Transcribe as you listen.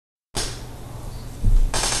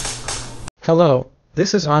Hello,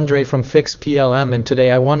 this is Andre from FixPLM, and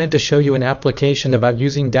today I wanted to show you an application about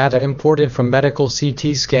using data imported from medical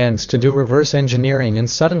CT scans to do reverse engineering and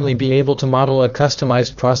suddenly be able to model a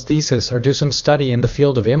customized prosthesis or do some study in the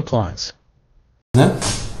field of implants.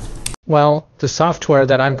 Well, the software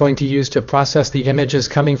that I'm going to use to process the images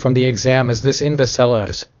coming from the exam is this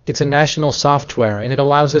Unveiling. It's a national software and it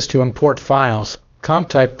allows us to import files,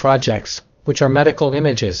 comp-type projects, which are medical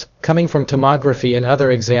images, coming from tomography and other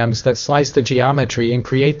exams that slice the geometry and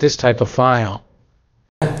create this type of file.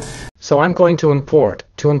 So I'm going to import.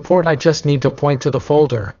 To import I just need to point to the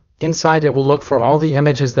folder. Inside it will look for all the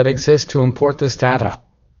images that exist to import this data.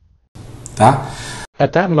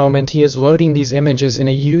 At that moment he is loading these images in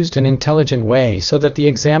a used and intelligent way so that the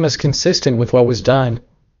exam is consistent with what was done.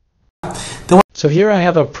 So here I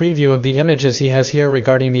have a preview of the images he has here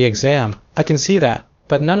regarding the exam. I can see that.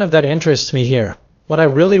 But none of that interests me here. What I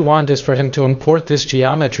really want is for him to import this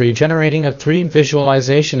geometry, generating a 3D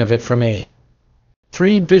visualization of it for me.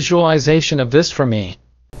 3D visualization of this for me.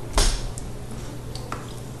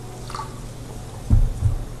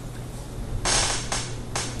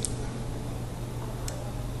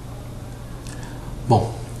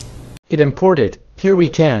 It imported. Here we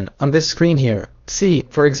can, on this screen here, see,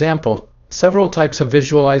 for example, several types of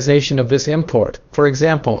visualization of this import. For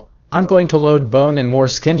example, I'm going to load bone and more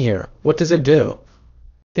skin here. What does it do?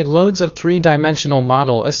 It loads a three-dimensional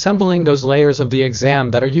model assembling those layers of the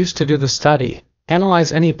exam that are used to do the study.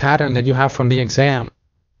 Analyze any pattern that you have from the exam.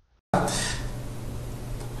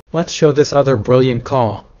 Let's show this other brilliant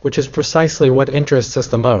call, which is precisely what interests us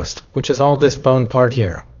the most, which is all this bone part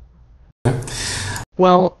here.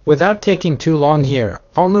 Well, without taking too long here,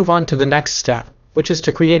 I'll move on to the next step, which is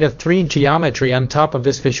to create a 3D geometry on top of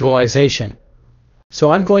this visualization. So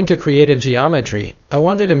I'm going to create a geometry. I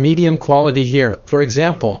wanted a medium quality here, for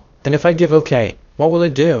example, and if I give OK, what will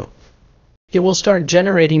it do? It will start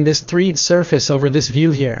generating this 3D surface over this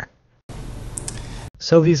view here.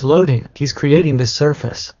 So he's loading, he's creating this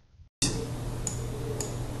surface.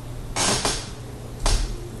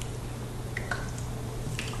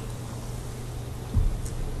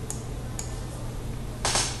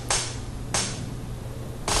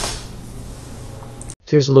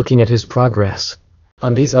 Here's looking at his progress.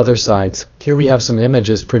 On these other sides, here we have some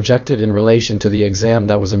images projected in relation to the exam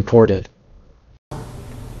that was imported.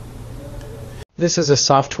 This is a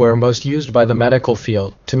software most used by the medical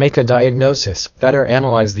field to make a diagnosis, better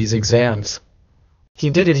analyze these exams. He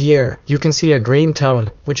did it here. You can see a green tone,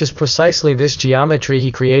 which is precisely this geometry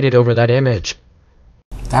he created over that image.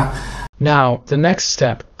 Now, the next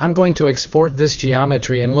step, I'm going to export this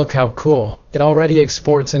geometry and look how cool. It already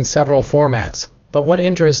exports in several formats. But what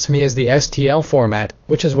interests me is the STL format,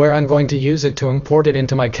 which is where I'm going to use it to import it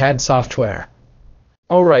into my CAD software.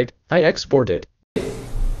 Alright, I exported.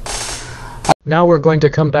 Now we're going to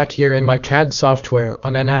come back here in my CAD software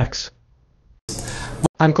on NX.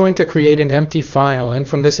 I'm going to create an empty file, and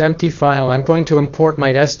from this empty file I'm going to import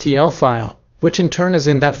my STL file, which in turn is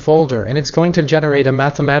in that folder, and it's going to generate a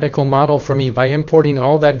mathematical model for me by importing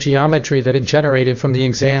all that geometry that it generated from the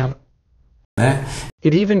exam.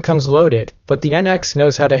 It even comes loaded, but the NX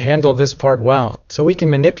knows how to handle this part well, so we can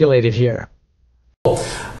manipulate it here.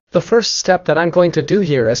 The first step that I'm going to do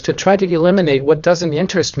here is to try to eliminate what doesn't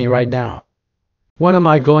interest me right now. What am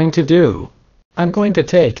I going to do? I'm going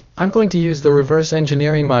to use the reverse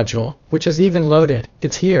engineering module, which is even loaded.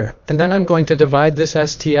 It's here, and then I'm going to divide this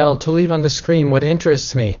STL to leave on the screen what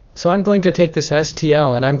interests me. So I'm going to take this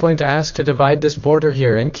STL and I'm going to ask to divide this border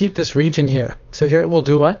here and keep this region here. So here it will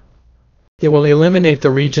do what? It will eliminate the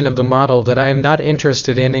region of the model that I am not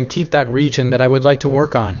interested in and keep that region that I would like to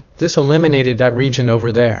work on. This eliminated that region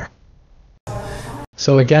over there.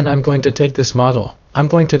 So again, I'm going to take this model. I'm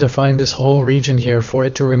going to define this whole region here for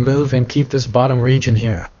it to remove and keep this bottom region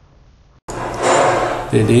here.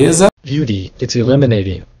 Beleza. Beauty, it's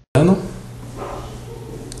eliminating.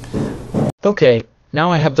 Okay, now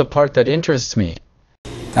I have the part that interests me.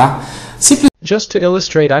 Just to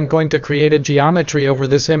illustrate, I'm going to create a geometry over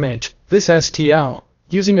this image, this STL,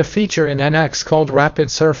 using a feature in NX called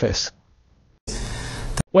Rapid Surface.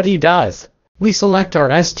 What he does, we select our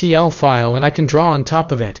STL file and I can draw on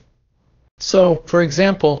top of it. So, for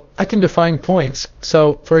example, I can define points.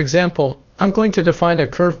 So, for example, I'm going to define a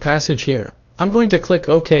curve passage here. I'm going to click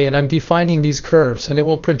OK and I'm defining these curves and it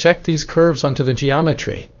will project these curves onto the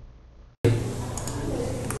geometry.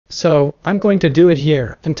 So, I'm going to do it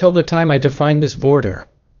here, until the time I define this border.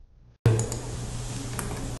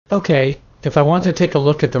 Okay, if I want to take a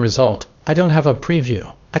look at the result, I don't have a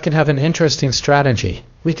preview. I can have an interesting strategy.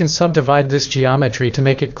 We can subdivide this geometry to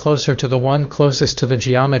make it closer to the one closest to the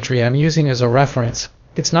geometry I'm using as a reference.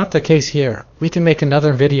 It's not the case here. We can make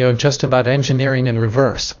another video just about engineering in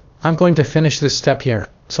reverse. I'm going to finish this step here.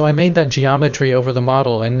 So I made that geometry over the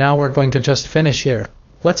model, and now we're going to just finish here.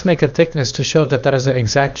 Let's make a thickness to show that that is the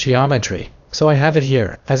exact geometry. So I have it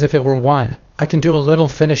here, as if it were 1. I can do a little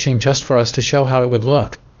finishing just for us to show how it would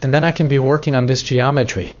look. And then I can be working on this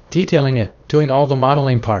geometry, detailing it, doing all the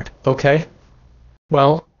modeling part, okay?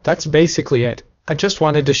 Well, that's basically it. I just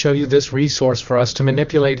wanted to show you this resource for us to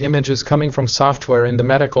manipulate images coming from software in the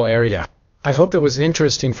medical area. I hope it was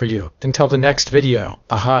interesting for you. Until the next video,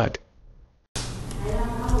 a hug.